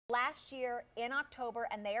last year in October,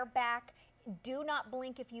 and they are back. Do not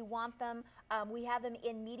blink if you want them. We have them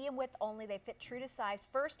in medium width only. They fit true to size.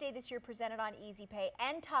 First day this year presented on Easy Pay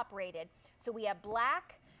and top rated. So we have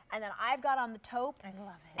black, and then I've got on the taupe. I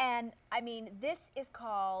love it. And I mean, this is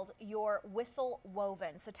called your Whistle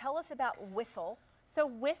Woven. So tell us about Whistle. So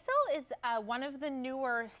Whistle is one of the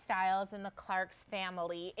newer styles in the Clark's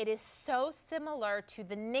family. It is so similar to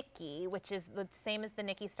the Nikki, which is the same as the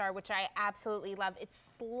Nikki Star, which I absolutely love. It's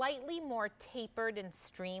slightly more tapered and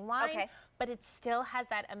streamlined, but it still has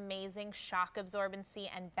that amazing shock absorbency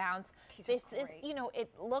and bounce. This is, you know,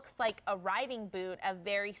 it looks like a riding boot, a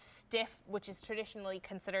very stiff, which is traditionally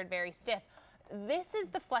considered very stiff. This is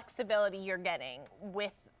the flexibility you're getting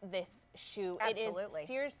with this shoe. Absolutely. It is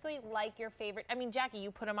seriously like your favorite. I mean, Jackie, you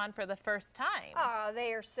put them on for the first time. Oh,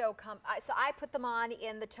 they are so so I put them on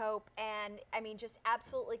in the taupe, and I mean, just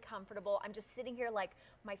absolutely comfortable. I'm just sitting here like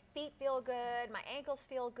my feet feel good, my ankles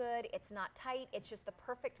feel good. It's not tight. It's just the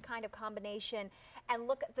perfect kind of combination. And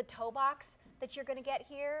look at the toe box that you're going to get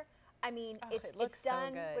here. I mean, it's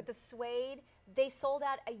done with the suede. They sold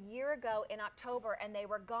out a year ago in October, and they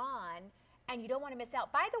were gone. And you don't want to miss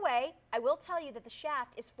out. By the way, I will tell you that the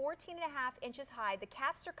shaft is 14.5 inches high. The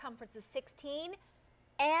calf circumference is 16,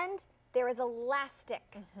 and there is elastic.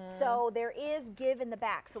 So there is give in the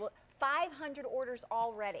back. So 500 orders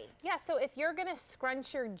already. Yeah, so if you're gonna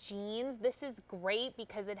scrunch your jeans, this is great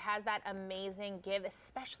because it has that amazing give,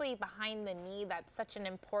 especially behind the knee. That's such an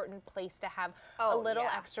important place to have a little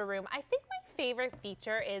extra room. I think my favorite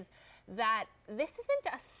feature is that this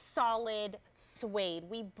isn't a solid suede.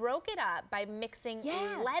 We broke it up by mixing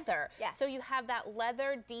leather. So you have that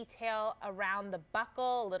leather detail around the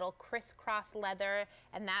buckle, a little crisscross leather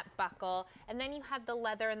and that buckle, and then you have the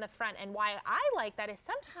leather in the front. And why I like that is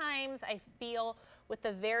sometimes I feel with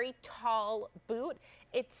a very tall boot,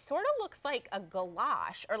 it sort of looks like a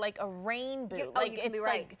galosh or like a rain boot. You can be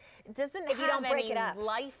right. Like, it doesn't have any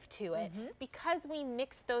life to it. Because we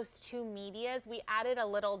mixed those two medias, we added a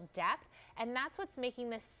little depth, and that's what's making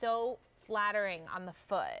this so flattering on the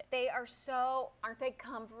foot. They are so, aren't they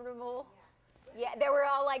comfortable? Yeah, they were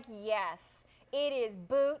all like, yes. It is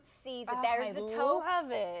boot season. There's the taupe. I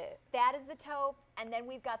love it. That is the taupe, and then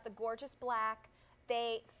we've got the gorgeous black.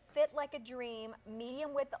 They fit like a dream,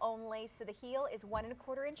 medium width only, so the heel is 1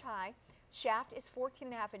 1/4 inch high. Shaft is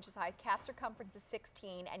 14.5 inches high. Calf circumference is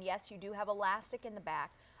 16, and yes, you do have elastic in the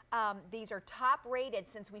back. These are top rated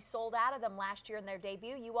since we sold out of them last year in their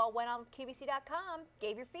debut. You all went on QVC.com,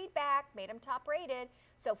 gave your feedback, made them top rated.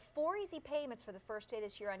 So 4 easy payments for the first day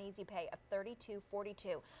this year on Easy Pay of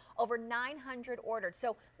 $32.42. Over 900 ordered.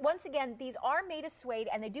 So once again, these are made of suede,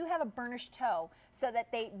 and they do have a burnished toe so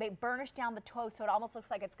that they burnish down the toe so it almost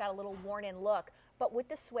looks like it's got a little worn in look. But with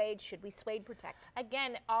the suede, should we suede protect?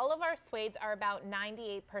 Again, all of our suedes are about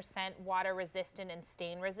 98% water resistant and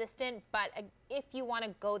stain resistant, but if you want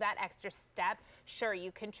to go that extra step, sure,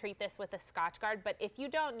 you can treat this with a Scotch Guard, but if you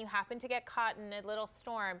don't and you happen to get caught in a little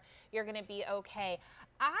storm, you're going to be okay.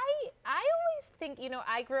 I always think, you know,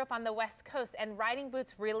 I grew up on the West Coast, and riding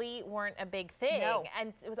boots really weren't a big thing. No.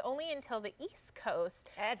 And it was only until the East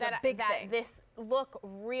Coast that this look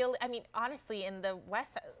really, I mean, honestly, in the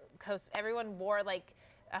West Coast, everyone wore like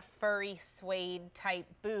a furry suede type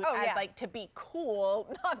boot as like to be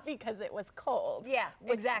cool, not because it was cold. Yeah,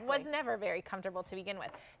 which exactly. was never very comfortable to begin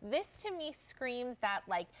with. This to me screams that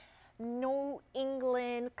like New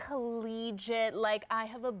England collegiate, like I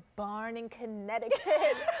have a barn in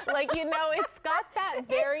Connecticut. Like, you know, it's got that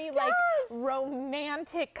very like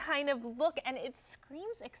romantic kind of look, and it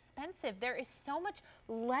screams expensive. There is so much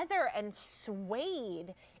leather and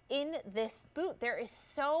suede in this boot. There is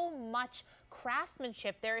so much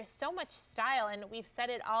craftsmanship. There is so much style, and we've said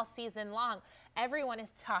it all season long. Everyone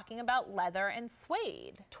is talking about leather and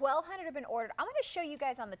suede. 1,200 have been ordered. I'm going to show you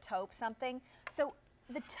guys on the taupe something. So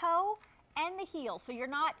the toe and the heel, so you're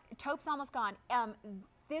not, taupe's almost gone.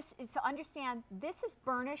 This is, to understand, this is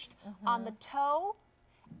burnished on the toe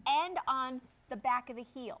and on the back of the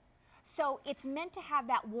heel. So it's meant to have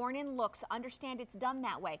that worn-in look, so understand it's done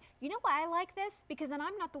that way. You know why I like this? Because then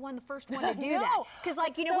I'm not the first one to do that. Because,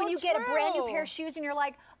 like, you know, when you get a brand new pair of shoes and you're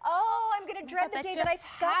like, oh, I'm going to dread the day that I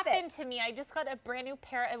scuff it. That happened to me. I just got a brand new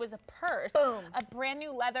pair. It was a purse. Boom. A brand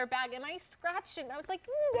new leather bag, and I scratched it, and I was like,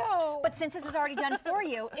 no. But since this is already done for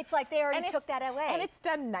you, it's like they already took that away. And it's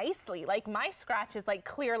done nicely. Like, my scratch is, like,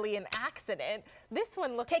 clearly an accident. This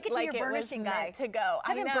one looks like your burnishing guy to go.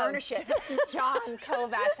 Have him burnish it. John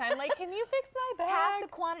Kovac. I'm like, like, can you fix my bag? Half the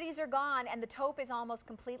quantities are gone, and the taupe is almost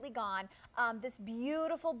completely gone. This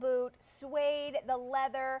beautiful boot, suede, the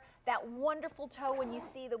leather, that wonderful toe when you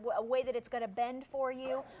see the way that it's going to bend for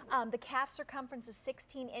you. The calf circumference is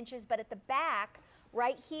 16 inches, but at the back,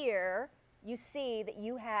 right here, you see that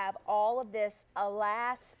you have all of this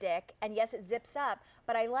elastic, and yes, it zips up,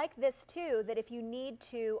 but I like this too, that if you need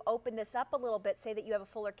to open this up a little bit, say that you have a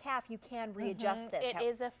fuller calf, you can readjust this. It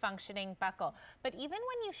is a functioning buckle. But even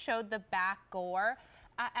when you showed the back gore,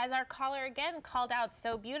 as our caller again called out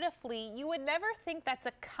so beautifully, you would never think that's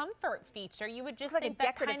a comfort feature. You would just think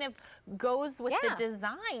that kind of goes with the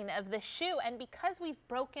design of the shoe. And because we've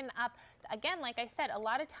broken up, again, like I said, a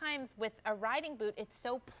lot of times with a riding boot, it's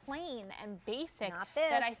so plain and basic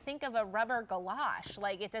that I think of a rubber galosh.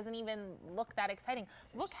 Like, it doesn't even look that exciting.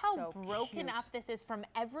 Look how broken up this is from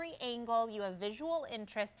every angle. You have visual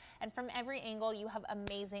interest, and from every angle, you have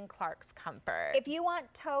amazing Clark's comfort. If you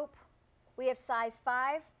want taupe, we have size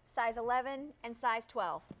 5, size 11, and size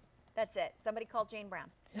 12. That's it. Somebody called Jane Brown.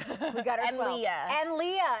 We got her and 12. Leah. And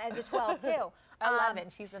Leah as a 12 too. 11.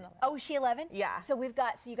 She's an 11. Oh, is she 11? Yeah. So you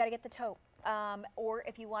got to get the taupe. Or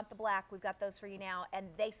if you want the black, we've got those for you now. And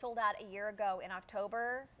they sold out a year ago in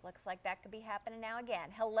October. Looks like that could be happening now again.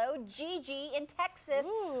 Hello, Gigi in Texas.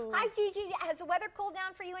 Ooh. Hi, Gigi. Has the weather cooled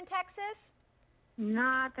down for you in Texas?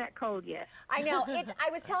 Not that cold yet. I know.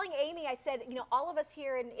 I was telling Amy, I said, you know, all of us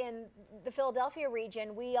here in the Philadelphia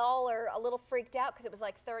region, we all are a little freaked out because it was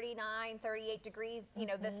like 39, 38 degrees, you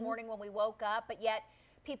know, this morning when we woke up. But yet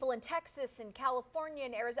people in Texas and California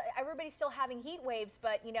and Arizona, everybody's still having heat waves.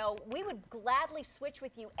 But, you know, we would gladly switch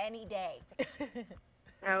with you any day.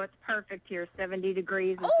 Oh, it's perfect here. 70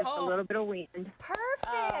 degrees with just a little bit of wind. Perfect.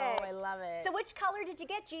 Oh, I love it. So which color did you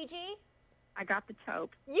get, Gigi? I got the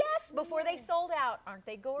taupe. Yes, before they sold out. Aren't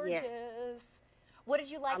they gorgeous? Yes. What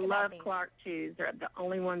did you like about I love these? Clark shoes. They're the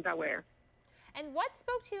only ones I wear. And what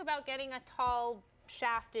spoke to you about getting a tall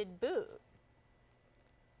shafted boot?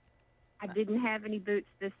 I didn't have any boots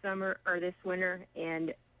this summer or this winter,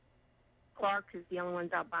 and Clark is the only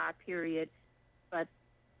ones I'll buy, period. But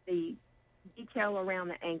the detail around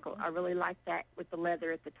the ankle, I really like that with the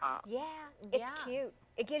leather at the top. Yeah, it's cute.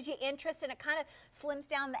 It gives you interest, and it kind of slims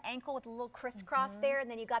down the ankle with a little crisscross there,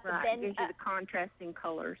 and then you got the bend. It gives you the contrasting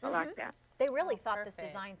colors. I like that. They really thought this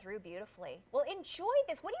design through beautifully. Well, enjoy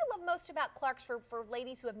this. What do you love most about Clark's for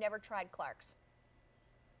ladies who have never tried Clark's?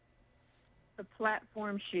 The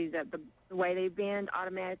platform shoes, the way they bend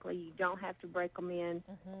automatically, you don't have to break them in.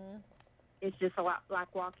 It's just a lot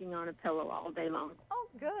like walking on a pillow all day long. Oh,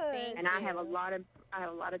 good. And I have a lot of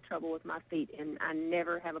trouble with my feet, and I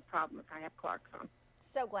never have a problem if I have Clark's on.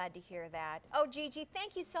 So glad to hear that. Oh, Gigi,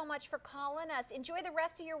 thank you so much for calling us. Enjoy the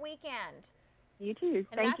rest of your weekend. You too.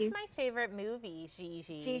 And Thank you. that's my favorite movie,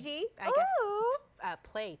 Gigi. Gigi? I guess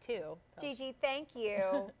play too. So. Gigi, thank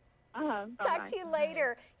you. Talk to you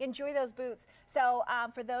later. Enjoy those boots. So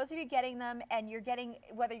for those of you getting them, and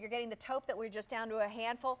whether you're getting the taupe that we're just down to a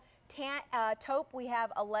handful, taupe we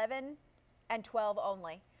have 11 and 12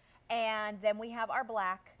 only. And then we have our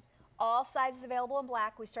black. All sizes available in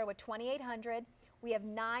black. We start with 2,800. We have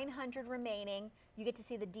 900 remaining. You get to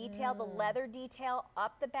see the detail, the leather detail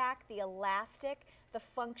up the back, the elastic, the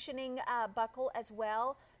functioning buckle as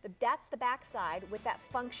well. That's the back side with that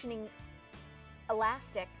functioning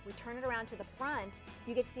elastic. We turn it around to the front.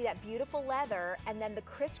 You get to see that beautiful leather, and then the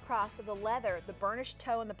crisscross of the leather, the burnished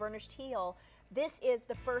toe and the burnished heel. This is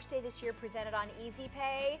the first day this year presented on Easy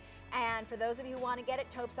Pay. And for those of you who want to get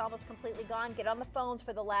it, taupe's almost completely gone. Get on the phones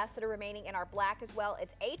for the last that are remaining in our black as well.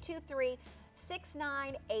 It's 823-6982.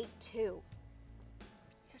 These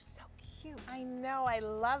are so cute. I know, I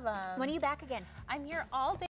love them. When are you back again? I'm here all day.